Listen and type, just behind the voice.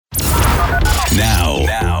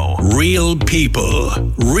Now, real people,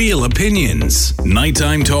 real opinions.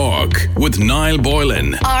 Nighttime talk with Niall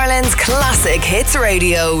Boylan. Ireland's classic hits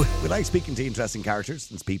radio. We like speaking to interesting characters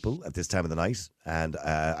and people at this time of the night. And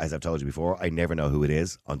as I've told you before, I never know who it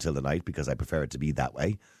is until the night because I prefer it to be that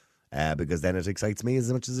way. Because then it excites me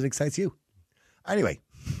as much as it excites you. Anyway,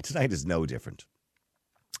 tonight is no different.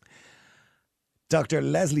 Dr.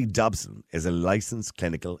 Leslie Dobson is a licensed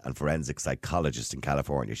clinical and forensic psychologist in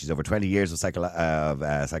California. She's over 20 years of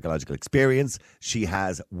psychological experience. She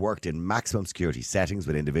has worked in maximum security settings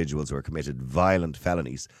with individuals who are committed violent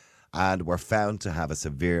felonies and were found to have a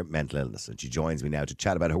severe mental illness. And she joins me now to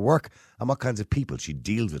chat about her work and what kinds of people she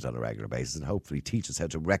deals with on a regular basis and hopefully teach us how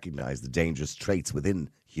to recognise the dangerous traits within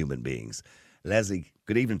human beings. Leslie,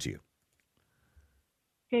 good evening to you.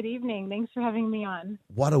 Good evening. Thanks for having me on.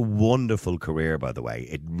 What a wonderful career, by the way.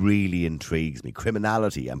 It really intrigues me.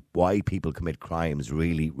 Criminality and why people commit crimes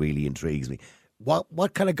really, really intrigues me.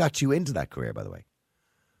 What kind of got you into that career, by the way?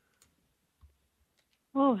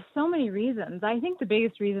 Oh, so many reasons. I think the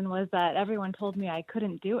biggest reason was that everyone told me I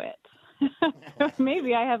couldn't do it.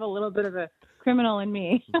 Maybe I have a little bit of a criminal in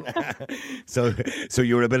me. So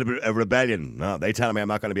you're a bit of a rebellion. No, they tell me I'm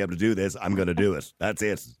not going to be able to do this. I'm going to do it. That's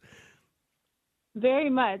it. Very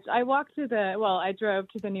much. I drove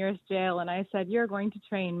to the nearest jail and I said, you're going to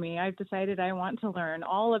train me. I've decided I want to learn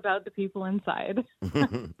all about the people inside.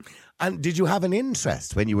 And did you have an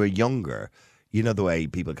interest when you were younger? You know the way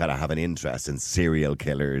people kind of have an interest in serial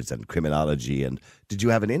killers and criminology. And did you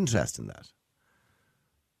have an interest in that?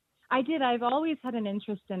 I did. I've always had an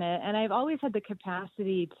interest in it. And I've always had the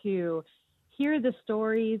capacity to hear the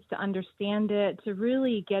stories, to understand it, to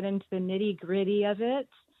really get into the nitty gritty of it.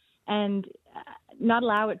 And not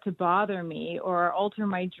allow it to bother me or alter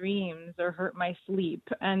my dreams or hurt my sleep.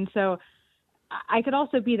 And so I could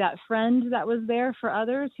also be that friend that was there for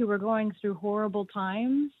others who were going through horrible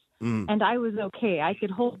times. And I was okay. I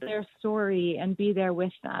could hold their story and be there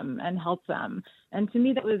with them and help them. And to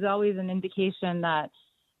me, that was always an indication that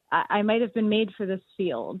I might have been made for this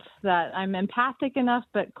field, that I'm empathic enough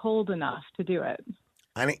but cold enough to do it.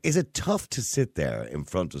 And is it tough to sit there in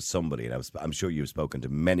front of somebody, and I'm sure you've spoken to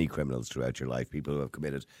many criminals throughout your life, people who have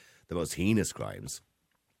committed the most heinous crimes,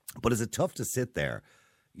 but is it tough to sit there,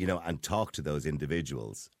 you know, and talk to those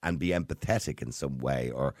individuals and be empathetic in some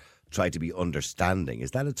way or try to be understanding?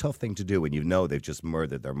 Is that a tough thing to do when you know they've just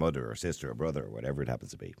murdered their mother or sister or brother or whatever it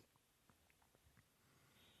happens to be?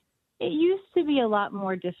 It used to be a lot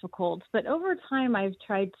more difficult, but over time I've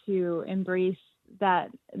tried to embrace that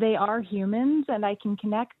they are humans and I can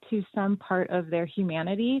connect to some part of their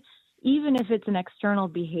humanity, even if it's an external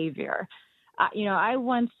behavior. I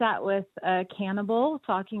once sat with a cannibal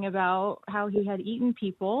talking about how he had eaten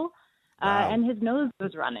people and his nose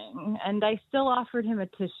was running. And I still offered him a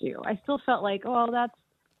tissue. I still felt like,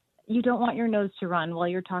 you don't want your nose to run while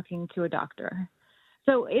you're talking to a doctor.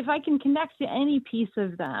 So if I can connect to any piece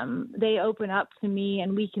of them, they open up to me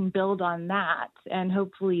and we can build on that and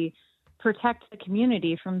hopefully protect the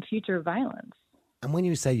community from future violence. And when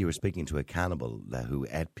you say you were speaking to a cannibal who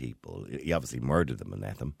ate people, he obviously murdered them and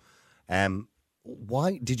ate them.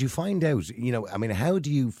 Why did you find out? How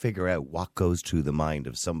do you figure out what goes through the mind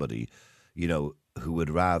of somebody, who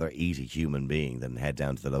would rather eat a human being than head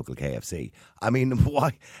down to the local KFC? I mean,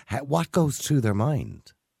 why? What goes through their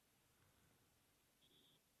mind?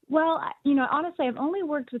 Well, honestly, I've only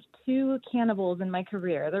worked with 2 cannibals in my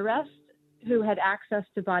career. The rest who had access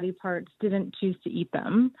to body parts didn't choose to eat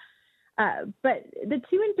them. But the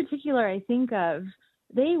 2 in particular I think of,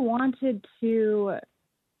 they wanted to,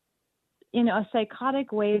 in a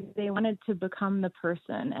psychotic way, they wanted to become the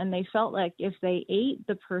person. And they felt like if they ate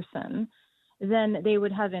the person, then they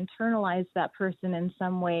would have internalized that person in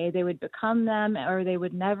some way. They would become them or they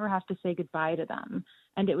would never have to say goodbye to them.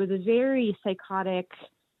 And it was a very psychotic,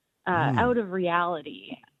 out of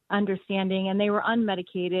reality understanding, and they were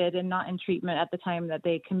unmedicated and not in treatment at the time that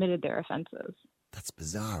they committed their offenses. That's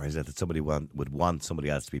bizarre, isn't it? That somebody would want somebody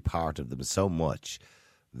else to be part of them so much.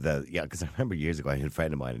 Because I remember years ago I had a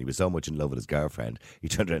friend of mine and he was so much in love with his girlfriend, he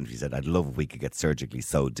turned around and he said, I'd love if we could get surgically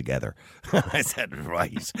sewed together. I said,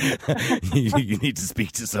 right, you need to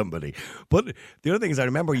speak to somebody. But the other thing is, I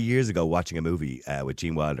remember years ago watching a movie with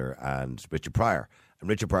Gene Wilder and Richard Pryor. And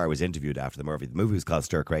Richard Pryor was interviewed after the movie. The movie was called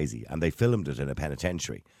Stir Crazy, and they filmed it in a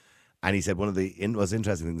penitentiary. And he said one of the most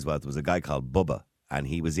interesting things was a guy called Bubba, and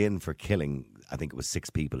he was in for killing, I think it was 6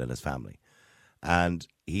 people in his family. And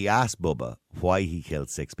he asked Bubba why he killed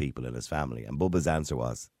 6 people in his family, and Bubba's answer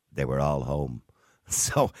was, they were all home.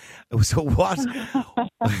 So what?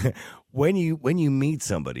 when you meet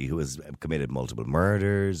somebody who has committed multiple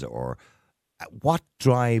murders, or What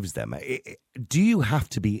drives them? Do you have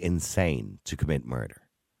to be insane to commit murder?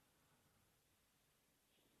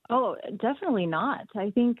 Oh, definitely not.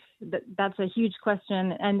 I think that's a huge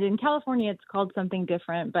question. And in California, it's called something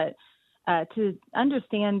different. But to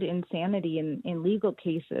understand insanity in legal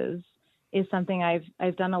cases is something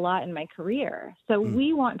I've done a lot in my career. So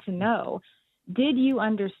we want to know, did you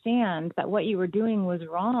understand that what you were doing was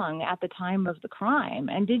wrong at the time of the crime?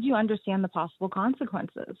 And did you understand the possible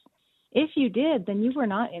consequences? If you did, then you were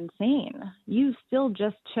not insane. You still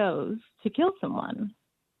just chose to kill someone.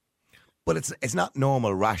 But it's not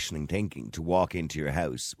normal rationing thinking to walk into your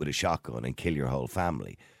house with a shotgun and kill your whole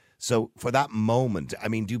family. So for that moment, I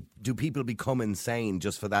mean, do people become insane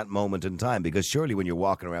just for that moment in time? Because surely when you're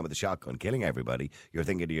walking around with a shotgun killing everybody, you're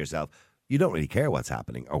thinking to yourself, you don't really care what's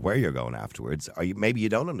happening or where you're going afterwards. Or maybe you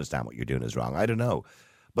don't understand what you're doing is wrong. I don't know.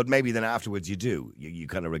 But maybe then afterwards you do. You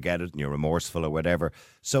kind of regret it and you're remorseful or whatever.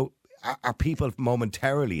 So are people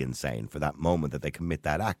momentarily insane for that moment that they commit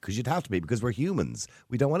that act? Because you'd have to be, because we're humans.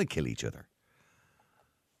 We don't want to kill each other.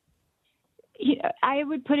 I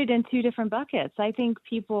would put it in two different buckets. I think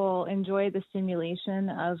people enjoy the stimulation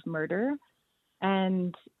of murder,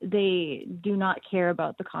 and they do not care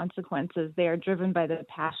about the consequences. They are driven by the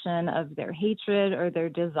passion of their hatred or their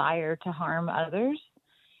desire to harm others.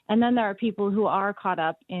 And then there are people who are caught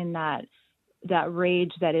up in that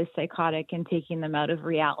rage that is psychotic and taking them out of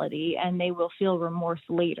reality, and they will feel remorse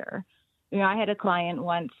later. I had a client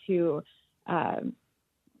once who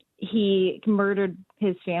he murdered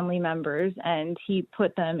his family members and he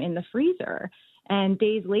put them in the freezer. And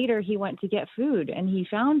days later, he went to get food and he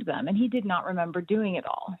found them and he did not remember doing it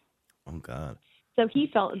all. Oh, God. So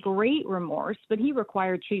he felt great remorse, but he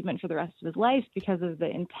required treatment for the rest of his life because of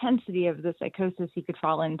the intensity of the psychosis he could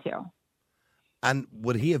fall into. And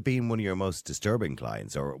would he have been one of your most disturbing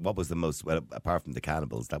clients? Or what was the most, well, apart from the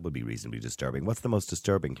cannibals, that would be reasonably disturbing. What's the most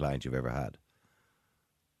disturbing client you've ever had?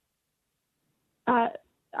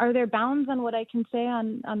 Are there bounds on what I can say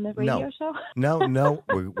on the radio show? No.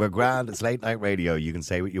 We're grand. It's late night radio. You can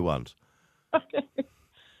say what you want. Okay.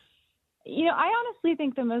 I honestly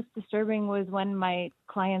think the most disturbing was when my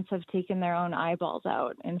clients have taken their own eyeballs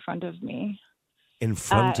out in front of me. In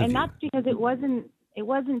front of you? And that's because it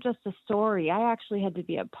wasn't just a story. I actually had to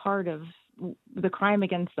be a part of the crime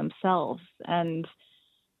against themselves. And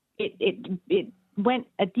it went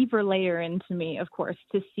a deeper layer into me, of course,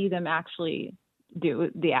 to see them actually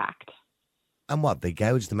do the act. And what? They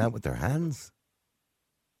gouged them out with their hands?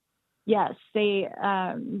 Yes, they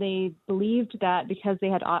believed that because they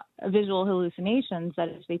had visual hallucinations, that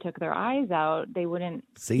if they took their eyes out, they wouldn't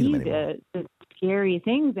see the scary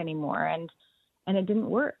things anymore. And it didn't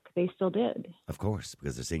work. They still did. Of course,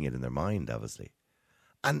 because they're seeing it in their mind, obviously.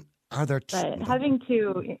 And are there... But having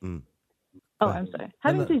to... I'm sorry.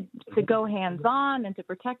 Having to go hands-on and to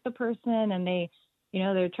protect the person, and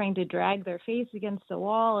they're trying to drag their face against the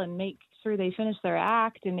wall and make sure they finish their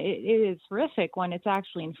act. And it is horrific when it's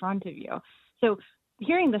actually in front of you. So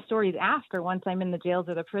hearing the stories after, once I'm in the jails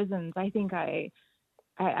or the prisons, I think I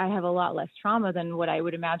have a lot less trauma than what I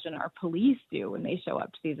would imagine our police do when they show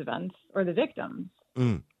up to these events, or the victims.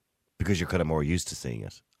 Because you're kind of more used to seeing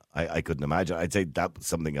it. I couldn't imagine. I'd say that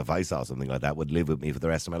something, if I saw something like that, would live with me for the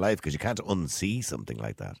rest of my life, because you can't unsee something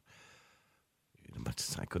like that.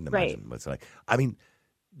 But I couldn't imagine what it's like. I mean...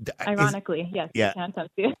 Ironically, yes, you can't unsee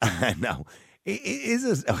it. No. Is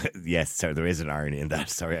it? Oh, yes, sir, there is an irony in that.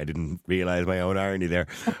 Sorry, I didn't realise my own irony there.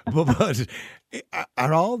 but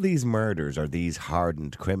are all these murders, or these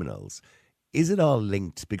hardened criminals, is it all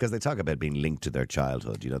linked? Because they talk about being linked to their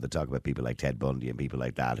childhood. They talk about people like Ted Bundy and people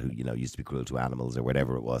like that who, used to be cruel to animals or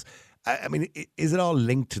whatever it was. I mean, is it all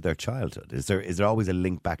linked to their childhood? Is there always a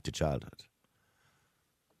link back to childhood?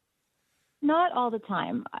 Not all the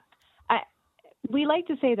time. We like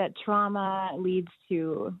to say that trauma leads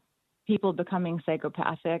to people becoming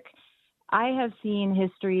psychopathic. I have seen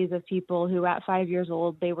histories of people who at 5 years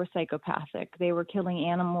old, they were psychopathic. They were killing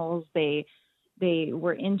animals. They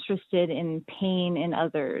were interested in pain in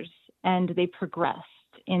others, and they progressed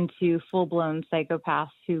into full-blown psychopaths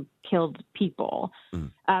who killed people.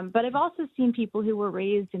 But I've also seen people who were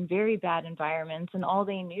raised in very bad environments, and all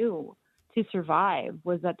they knew to survive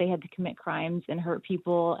was that they had to commit crimes and hurt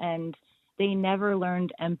people, and they never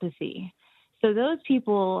learned empathy. So those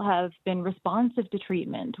people have been responsive to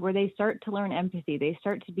treatment, where they start to learn empathy. They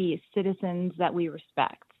start to be citizens that we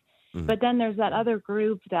respect. But then there's that other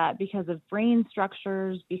group that, because of brain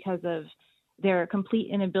structures, because of their complete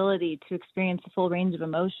inability to experience the full range of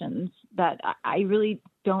emotions, that I really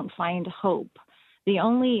don't find hope. The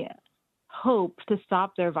only hope to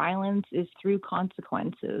stop their violence is through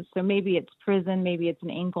consequences. So maybe it's prison, maybe it's an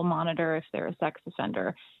ankle monitor if they're a sex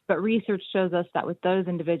offender. But research shows us that with those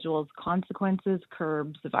individuals, consequences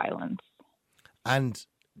curbs the violence. And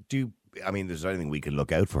is there anything we can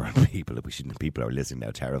look out for on people? People are listening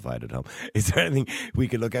now terrified at home. Is there anything we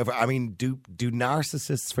can look out for? I mean, do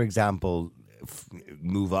narcissists, for example,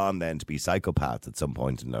 move on then to be psychopaths at some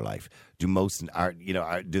point in their life? Do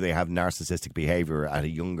they have narcissistic behavior at a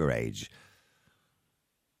younger age?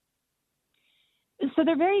 So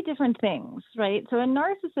they're very different things, right? So a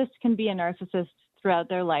narcissist can be a narcissist throughout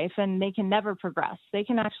their life and they can never progress. They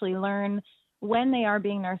can actually learn when they are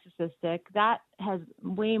being narcissistic. That has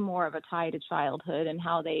way more of a tie to childhood and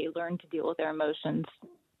how they learn to deal with their emotions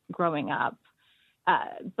growing up.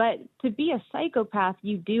 But to be a psychopath,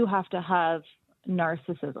 you do have to have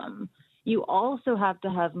narcissism. You also have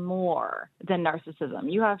to have more than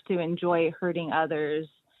narcissism. You have to enjoy hurting others.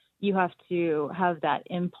 You have to have that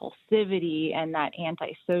impulsivity and that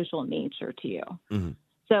antisocial nature to you. Mm-hmm.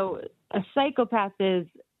 So a psychopath is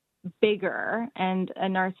bigger, and a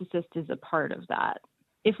narcissist is a part of that.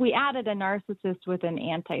 If we added a narcissist with an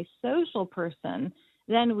antisocial person,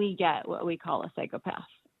 then we get what we call a psychopath.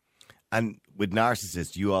 And with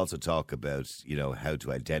narcissists, you also talk about, how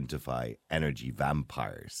to identify energy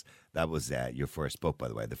vampires. That was your first book, by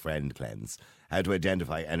the way, The Friend Cleanse. How to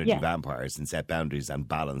identify energy vampires and set boundaries and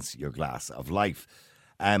balance your glass of life.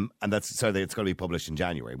 And it's going to be published in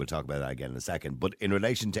January. We'll talk about that again in a second. But in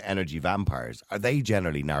relation to energy vampires, are they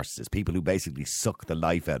generally narcissists? People who basically suck the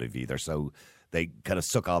life out of you. They kind of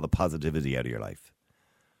suck all the positivity out of your life.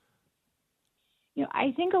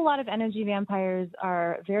 I think a lot of energy vampires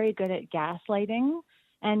are very good at gaslighting,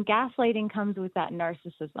 and gaslighting comes with that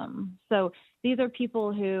narcissism. So these are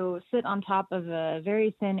people who sit on top of a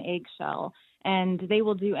very thin eggshell, and they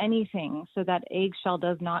will do anything so that eggshell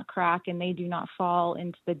does not crack and they do not fall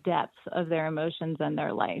into the depths of their emotions and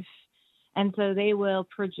their life. And so they will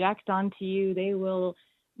project onto you. They will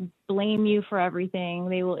blame you for everything.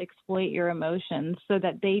 They will exploit your emotions so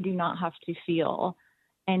that they do not have to feel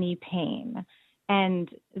any pain. And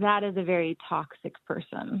that is a very toxic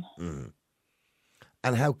person. Mm.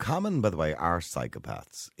 And how common, by the way, are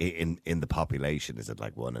psychopaths in the population? Is it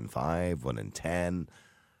like 1 in 5, 1 in 10?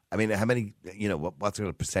 I mean, how many, what sort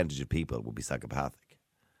of percentage of people would be psychopathic?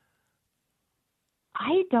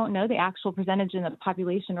 I don't know the actual percentage in the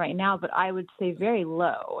population right now, but I would say very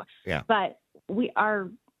low. Yeah. But our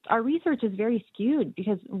research is very skewed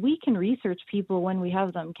because we can research people when we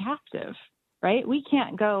have them captive, right? We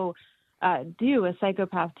can't go do a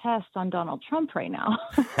psychopath test on Donald Trump right now.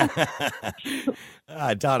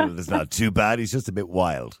 Donald is not too bad. He's just a bit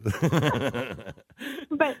wild.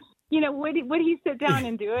 But, would he sit down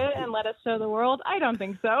and do it and let us show the world? I don't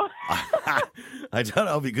think so. I don't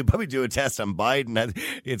know if you could probably do a test on Biden.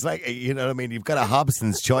 It's like, you've got a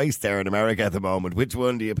Hobson's choice there in America at the moment. Which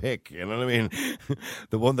one do you pick? You know what I mean?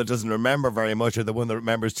 The one that doesn't remember very much or the one that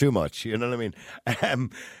remembers too much? You know what I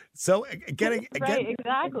mean? So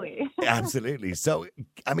exactly. Absolutely. So,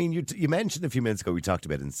 I mean, you mentioned a few minutes ago, we talked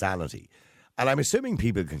about insanity. And I'm assuming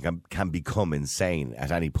people can become insane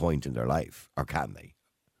at any point in their life, or can they?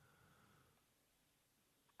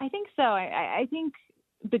 I think so. I think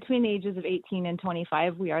between the ages of 18 and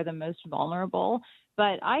 25, we are the most vulnerable.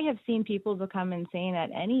 But I have seen people become insane at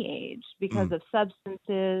any age because of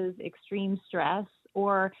substances, extreme stress,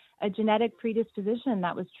 or a genetic predisposition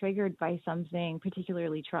that was triggered by something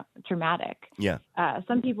particularly traumatic. Yeah.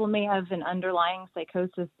 Some people may have an underlying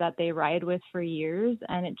psychosis that they ride with for years,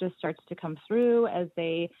 and it just starts to come through as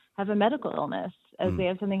they have a medical illness, as they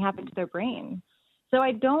have something happen to their brain. So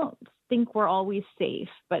I don't think we're always safe,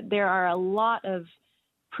 but there are a lot of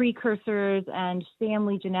precursors and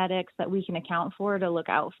family genetics that we can account for to look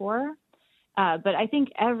out for. But I think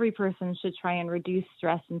every person should try and reduce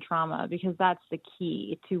stress and trauma because that's the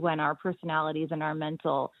key to when our personalities and our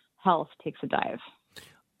mental health takes a dive.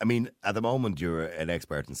 I mean, at the moment, you're an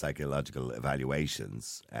expert in psychological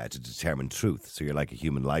evaluations to determine truth. So you're like a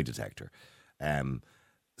human lie detector.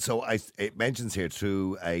 So it mentions here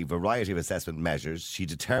through a variety of assessment measures, she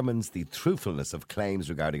determines the truthfulness of claims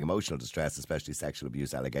regarding emotional distress, especially sexual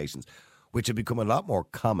abuse allegations, which have become a lot more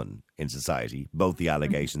common in society, both the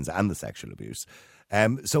allegations and the sexual abuse.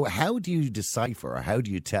 So how do you decipher or how do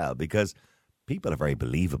you tell? Because people are very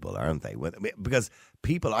believable, aren't they? Because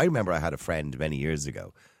I remember I had a friend many years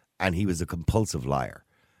ago and he was a compulsive liar.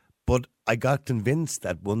 But I got convinced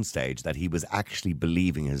at one stage that he was actually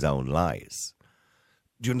believing his own lies.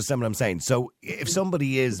 Do you understand what I'm saying? So if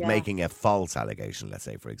somebody is making a false allegation, let's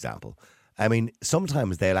say, for example, I mean,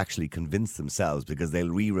 sometimes they'll actually convince themselves because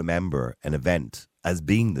they'll re-remember an event as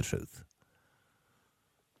being the truth.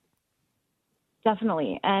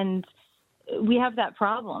 Definitely. And we have that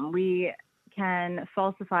problem. We can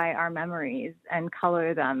falsify our memories and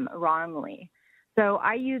color them wrongly. So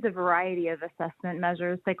I use a variety of assessment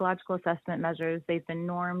measures, psychological assessment measures. They've been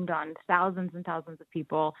normed on thousands and thousands of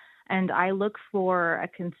people. And I look for a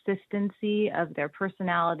consistency of their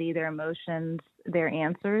personality, their emotions, their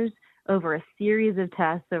answers over a series of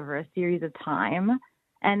tests, over a series of time.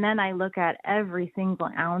 And then I look at every single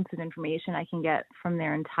ounce of information I can get from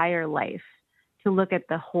their entire life to look at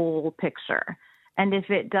the whole picture. And if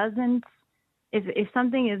it doesn't, if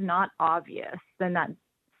something is not obvious, then that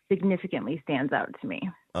significantly stands out to me.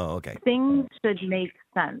 Oh, okay. Things should make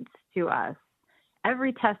sense to us.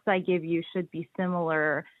 Every test I give you should be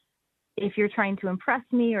similar if you're trying to impress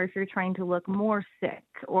me or if you're trying to look more sick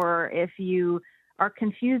or if you are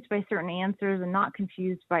confused by certain answers and not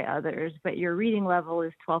confused by others, but your reading level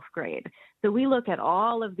is 12th grade. So we look at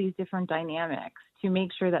all of these different dynamics to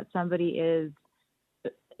make sure that somebody is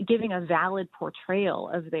giving a valid portrayal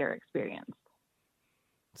of their experience.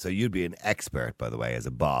 So you'd be an expert, by the way, as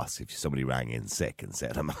a boss, if somebody rang in sick and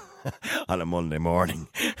said, I'm on a Monday morning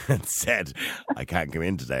and said, I can't come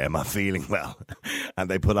in today, I'm not feeling well. And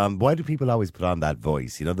they put on, why do people always put on that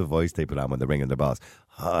voice? You know, the voice they put on when they're ringing their boss.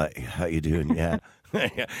 Hi, how you doing? Yeah.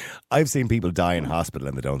 I've seen people die in hospital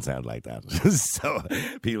and they don't sound like that. So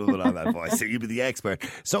people put on that voice. So you'd be the expert.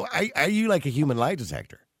 So are you like a human lie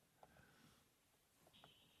detector?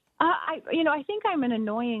 I think I'm an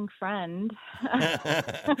annoying friend.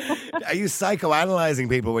 Are you psychoanalyzing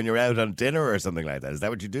people when you're out on dinner or something like that? Is that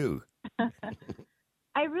what you do?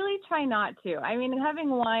 I really try not to. I mean, having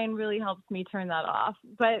wine really helps me turn that off.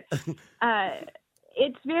 But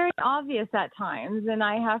it's very obvious at times, and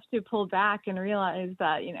I have to pull back and realize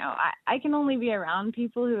that, I can only be around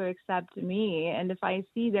people who accept me. And if I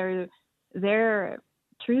see their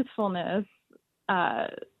truthfulness,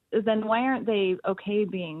 then why aren't they okay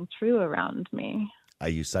being true around me? Are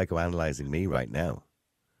you psychoanalyzing me right now?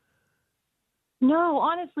 No,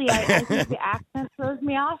 honestly, I think the accent throws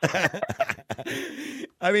me off.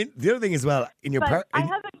 I mean, the other thing as well, I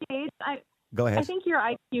have a gauge. Go ahead. I think your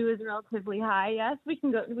IQ is relatively high. Yes, we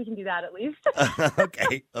can do that at least.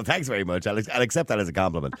 Okay. Well, thanks very much. I'll accept that as a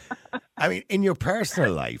compliment. I mean, in your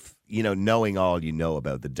personal life, knowing all you know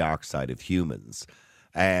about the dark side of humans,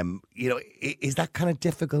 is that kind of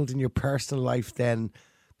difficult in your personal life then?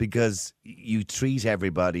 Because you treat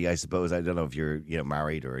everybody, I suppose, I don't know if you're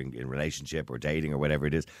married or in relationship or dating or whatever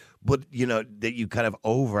it is, but that you kind of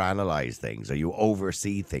overanalyze things or you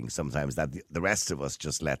oversee things sometimes that the rest of us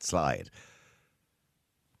just let slide.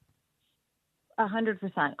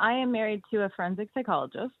 100%. I am married to a forensic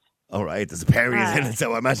psychologist. All right, there's a Perry's in it,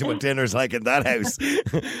 so imagine what dinner's like in that house.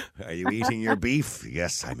 Are you eating your beef?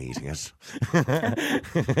 Yes, I'm eating it.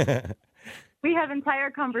 We have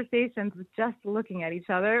entire conversations with just looking at each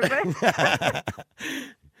other.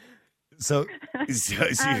 So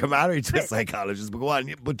you're married to a psychologist, but go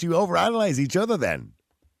on. But do you overanalyze each other then?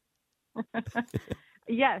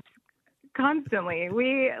 Yes, constantly.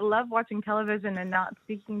 We love watching television and not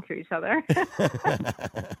speaking to each other.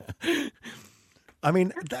 I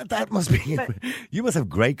mean, that must be... You must have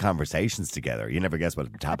great conversations together. You never guess what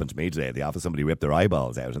happened to me today at the office. Somebody ripped their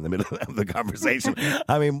eyeballs out in the middle of the conversation.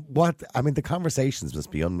 I mean, the conversations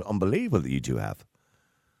must be unbelievable that you two have.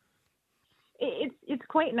 It's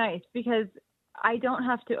quite nice because I don't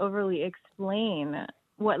have to overly explain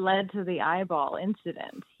what led to the eyeball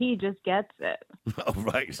incident. He just gets it. Oh,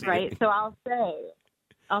 right. Right? So I'll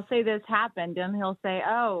say this happened, and he'll say,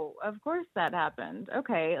 "Oh, of course that happened.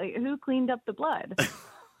 Okay, like, who cleaned up the blood?"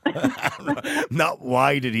 Not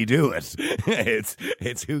why did he do it.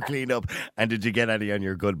 It's who cleaned up, and did you get any on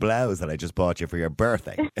your good blouse that I just bought you for your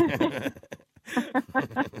birthday?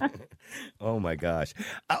 Oh my gosh.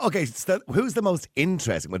 Okay, so who's the most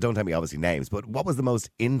interesting? Well, don't tell me obviously names, but what was the most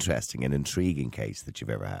interesting and intriguing case that you've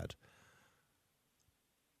ever had?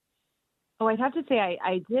 Oh, I'd have to say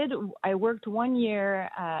I worked 1 year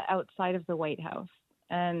outside of the White House,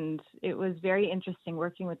 and it was very interesting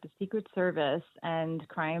working with the Secret Service and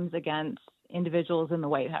crimes against individuals in the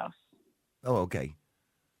White House. Oh, okay.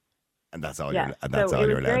 And that's all you're allowed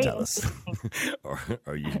to tell us.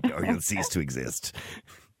 or you'll cease to exist.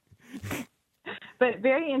 But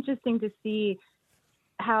very interesting to see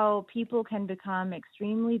how people can become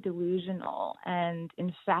extremely delusional and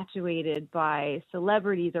infatuated by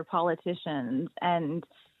celebrities or politicians and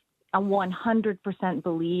 100%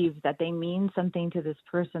 believe that they mean something to this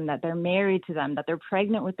person, that they're married to them, that they're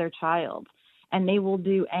pregnant with their child, and they will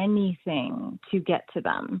do anything to get to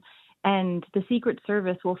them. And the Secret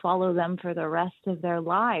Service will follow them for the rest of their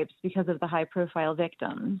lives because of the high-profile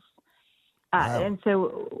victims. Wow. And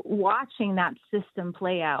so watching that system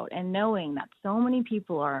play out and knowing that so many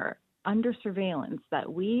people are under surveillance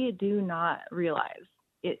that we do not realize,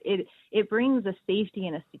 it brings a safety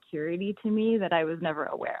and a security to me that I was never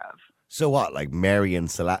aware of. So what, like Mary in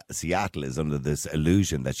Seattle is under this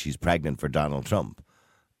illusion that she's pregnant for Donald Trump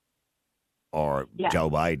or Joe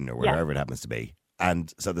Biden or wherever it happens to be.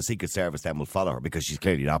 And so the Secret Service then will follow her because she's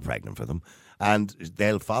clearly not pregnant for them. And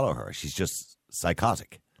they'll follow her. She's just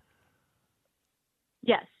psychotic.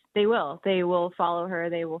 Yes, they will. They will follow her.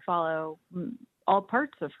 They will follow all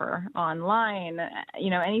parts of her online,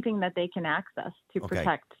 anything that they can access to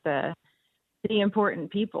protect the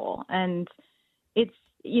important people. And it's,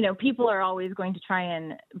 people are always going to try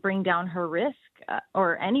and bring down her risk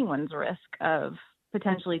or anyone's risk of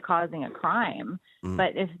potentially causing a crime.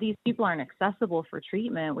 But if these people aren't accessible for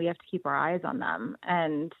treatment, we have to keep our eyes on them.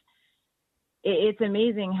 And it's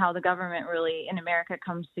amazing how the government really in America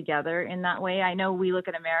comes together in that way. I know we look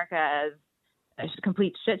at America as a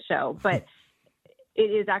complete shit show, but it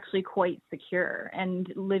is actually quite secure. And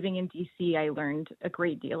living in D.C., I learned a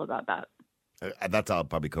great deal about that. That's all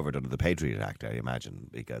probably covered under the Patriot Act, I imagine,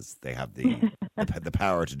 because they have the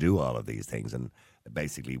power to do all of these things and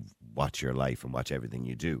basically watch your life and watch everything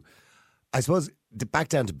you do. I suppose, back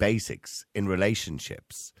down to basics in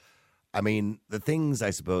relationships. I mean, the things,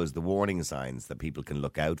 I suppose, the warning signs that people can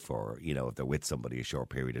look out for, if they're with somebody a short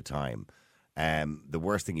period of time. The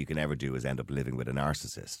worst thing you can ever do is end up living with a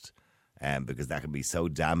narcissist, because that can be so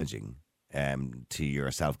damaging to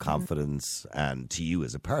your self-confidence and to you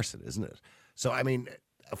as a person, isn't it? So, I mean,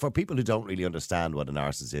 for people who don't really understand what a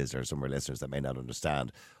narcissist is, or some of our listeners that may not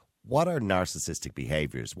understand, what are narcissistic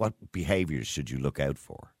behaviors? What behaviors should you look out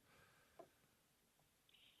for?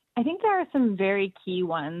 I think there are some very key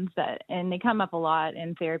ones and they come up a lot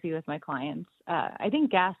in therapy with my clients. I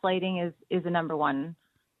think gaslighting is a number one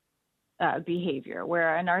behavior,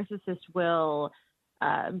 where a narcissist will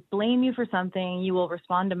blame you for something, you will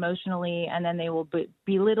respond emotionally, and then they will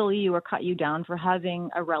belittle you or cut you down for having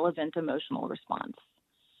a relevant emotional response.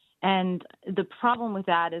 And the problem with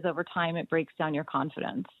that is over time it breaks down your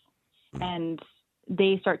confidence. And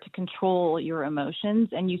they start to control your emotions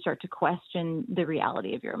and you start to question the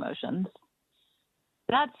reality of your emotions.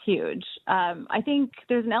 That's huge. I think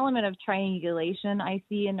there's an element of triangulation I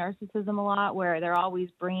see in narcissism a lot, where they're always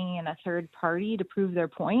bringing in a third party to prove their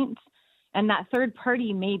point. And that third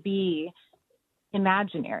party may be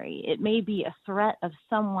imaginary. It may be a threat of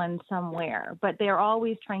someone somewhere, but they're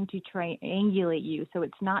always trying to triangulate you. So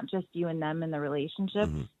it's not just you and them in the relationship.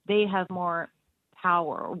 They have more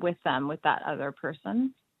power with them, with that other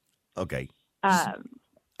person. Okay.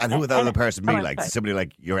 And who would that other person be? Like somebody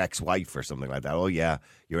like your ex-wife or something like that. Oh yeah,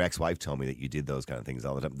 your ex-wife told me that you did those kind of things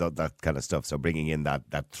all the time. That kind of stuff. So bringing in that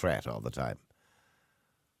threat all the time.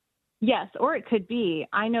 Yes, or it could be,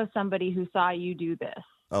 I know somebody who saw you do this,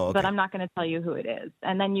 but I'm not going to tell you who it is.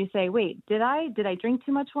 And then you say, wait, did I drink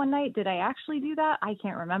too much one night? Did I actually do that? I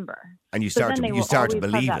can't remember. And you start to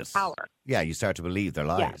believe it. Power. Yeah, you start to believe their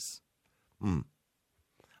lies. Yeah.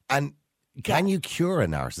 And can you cure a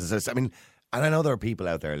narcissist? I mean, and I know there are people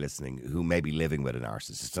out there listening who may be living with a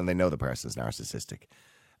narcissist and they know the person's narcissistic.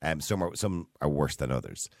 Some are worse than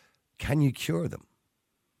others. Can you cure them?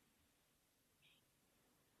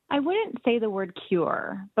 I wouldn't say the word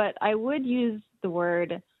cure, but I would use the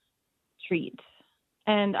word treat.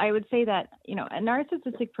 And I would say that, a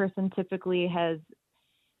narcissistic person typically has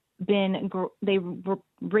they were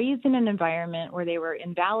raised in an environment where they were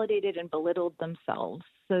invalidated and belittled themselves.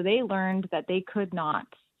 So they learned that they could not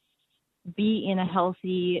be in a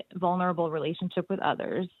healthy, vulnerable relationship with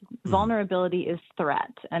others. Vulnerability is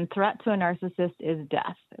threat, and threat to a narcissist is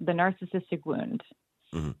death, the narcissistic wound.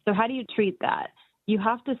 So how do you treat that? You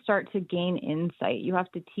have to start to gain insight. You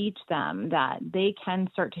have to teach them that they can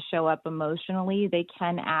start to show up emotionally. They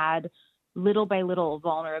can add little by little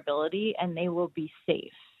vulnerability, and they will be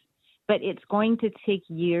safe. But it's going to take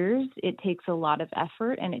years. It takes a lot of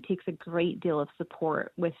effort, and it takes a great deal of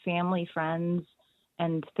support with family, friends,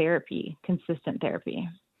 and therapy, consistent therapy.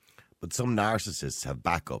 But some narcissists have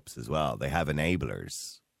backups as well. They have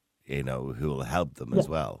enablers, who will help them as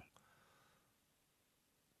well.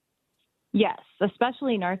 Yes,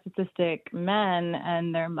 especially narcissistic men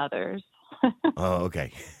and their mothers. Oh,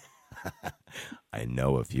 okay. I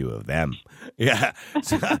know a few of them. Yeah.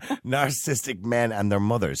 So, narcissistic men and their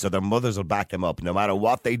mothers. So their mothers will back them up. No matter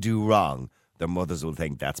what they do wrong, their mothers will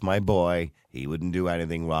think, that's my boy. He wouldn't do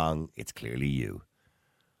anything wrong. It's clearly you.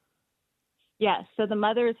 Yes. So the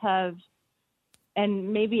mothers have,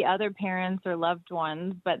 and maybe other parents or loved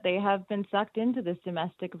ones, but they have been sucked into this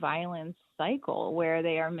domestic violence cycle where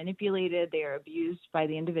they are manipulated, they are abused by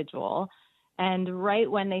the individual, And right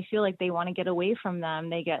when they feel like they want to get away from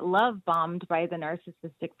them, they get love bombed by the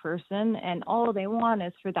narcissistic person. And all they want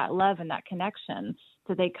is for that love and that connection.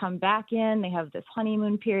 So they come back in, they have this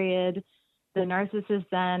honeymoon period. The narcissist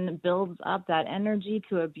then builds up that energy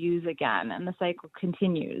to abuse again, and the cycle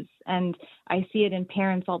continues. And I see it in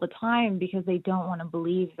parents all the time because they don't want to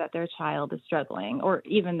believe that their child is struggling, or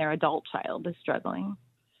even their adult child is struggling.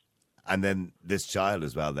 And then this child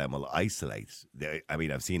as well then will isolate. I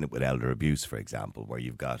mean, I've seen it with elder abuse, for example, where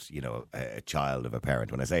you've got, a child of a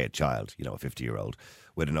parent. When I say a child, a 50-year-old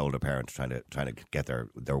with an older parent trying to get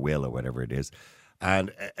their will or whatever it is.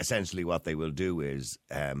 And essentially what they will do is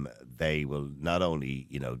they will not only,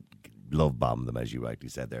 love bomb them, as you rightly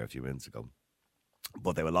said there a few minutes ago,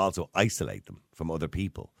 but they will also isolate them from other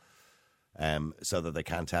people so that they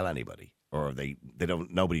can't tell anybody, or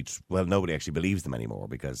nobody actually believes them anymore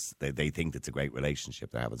because they think it's a great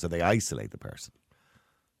relationship they're having. So they isolate the person.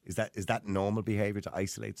 Is that normal behavior, to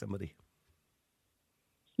isolate somebody?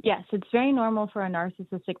 Yes, it's very normal for a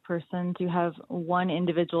narcissistic person to have one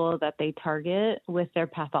individual that they target with their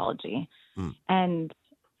pathology. And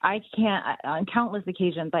on countless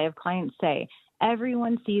occasions, I have clients say,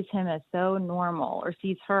 everyone sees him as so normal, or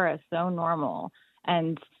sees her as so normal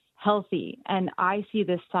and healthy. And I see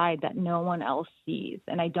this side that no one else sees,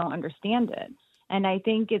 and I don't understand it. And I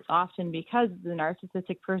think it's often because the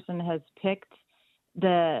narcissistic person has picked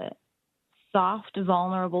the soft,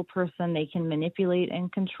 vulnerable person they can manipulate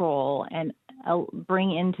and control and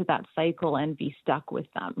bring into that cycle and be stuck with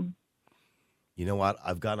them. You know what?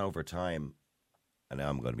 I've gone over time. I know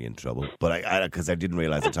I'm going to be in trouble, but because I didn't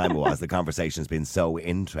realize the time it was. The conversation's been so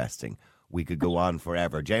interesting. We could go on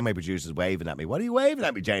forever. Jane, my producer's waving at me. What are you waving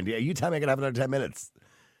at me, Jane? Are you telling me I can have another 10 minutes?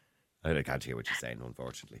 I can't hear what you're saying,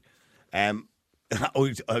 unfortunately.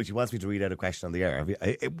 She wants me to read out a question on the air.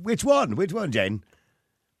 Which one? Which one, Jane?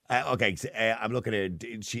 Okay, I'm looking at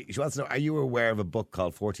it. She wants to know, are you aware of a book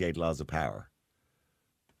called 48 Laws of Power?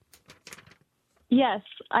 Yes,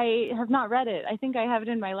 I have not read it. I think I have it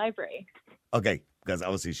in my library. Okay, because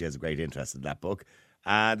obviously she has a great interest in that book.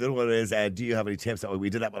 The other one is, do you have any tips? We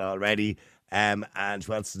did that one already. And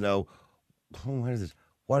she wants to know, where is it?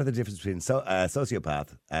 What are the differences between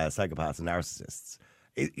sociopath, psychopaths and narcissists?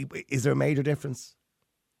 Is there a major difference?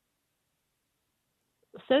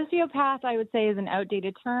 Sociopath, I would say, is an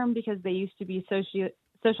outdated term because they used to be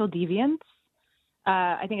social deviants.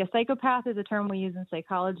 I think a psychopath is a term we use in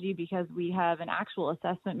psychology because we have an actual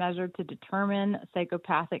assessment measure to determine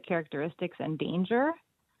psychopathic characteristics and danger.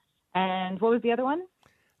 And what was the other one?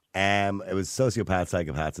 It was sociopath,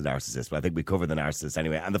 psychopaths, and narcissists. But I think we covered the narcissists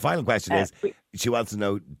anyway. And the final question is, she wants to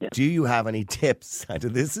know, do you have any tips?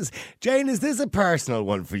 Jane, is this a personal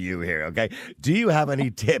one for you here, okay? Do you have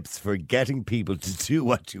any tips for getting people to do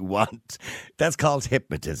what you want? That's called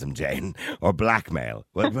hypnotism, Jane, or blackmail.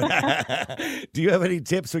 Do you have any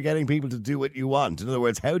tips for getting people to do what you want? In other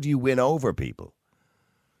words, how do you win over people?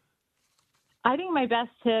 I think my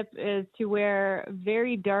best tip is to wear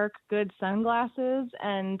very dark, good sunglasses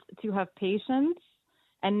and to have patience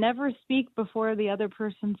and never speak before the other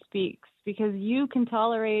person speaks, because you can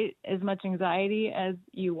tolerate as much anxiety as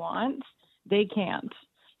you want. They can't.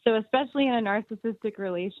 So especially in a narcissistic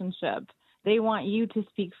relationship, they want you to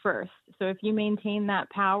speak first. So if you maintain that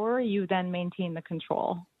power, you then maintain the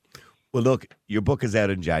control. Well, look, your book is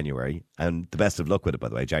out in January, and the best of luck with it, by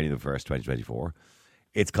the way, January the 1st, 2024.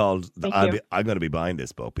 It's called, I'm going to be buying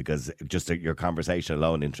this book because just your conversation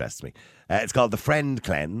alone interests me. It's called The Friend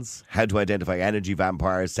Cleanse, How to Identify Energy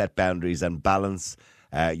Vampires, Set Boundaries and Balance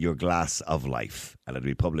Your Glass of Life. And it'll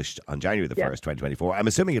be published on January the 1st, 2024. I'm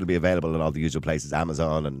assuming it'll be available in all the usual places,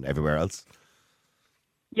 Amazon and everywhere else.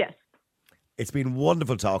 Yes. It's been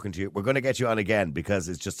wonderful talking to you. We're going to get you on again because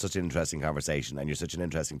it's just such an interesting conversation and you're such an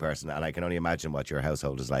interesting person, and I can only imagine what your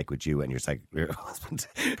household is like with you and your husband,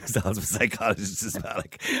 who's also a psychologist as well.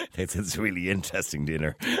 It's a really interesting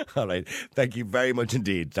dinner. All right. Thank you very much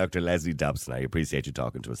indeed, Dr. Leslie Dobson. I appreciate you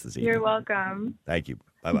talking to us this evening. You're welcome. Thank you.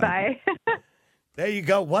 Bye-bye. Bye. There you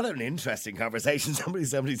go. What an interesting conversation. Somebody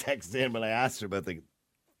texted in when I asked her about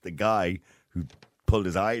the guy who pulled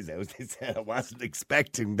his eyes out. They said, I wasn't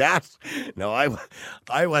expecting that. No,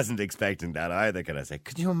 I wasn't expecting that either. Can I say,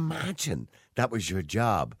 could you imagine that was your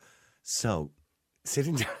job? So,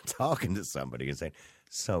 sitting down talking to somebody and saying,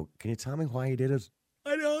 so, can you tell me why you did it?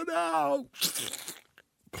 I don't know.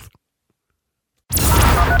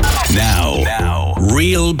 Now,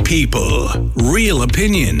 real people, real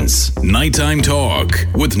opinions. Nighttime Talk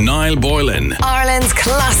with Niall Boylan. Ireland's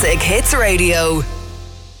Classic Hits Radio.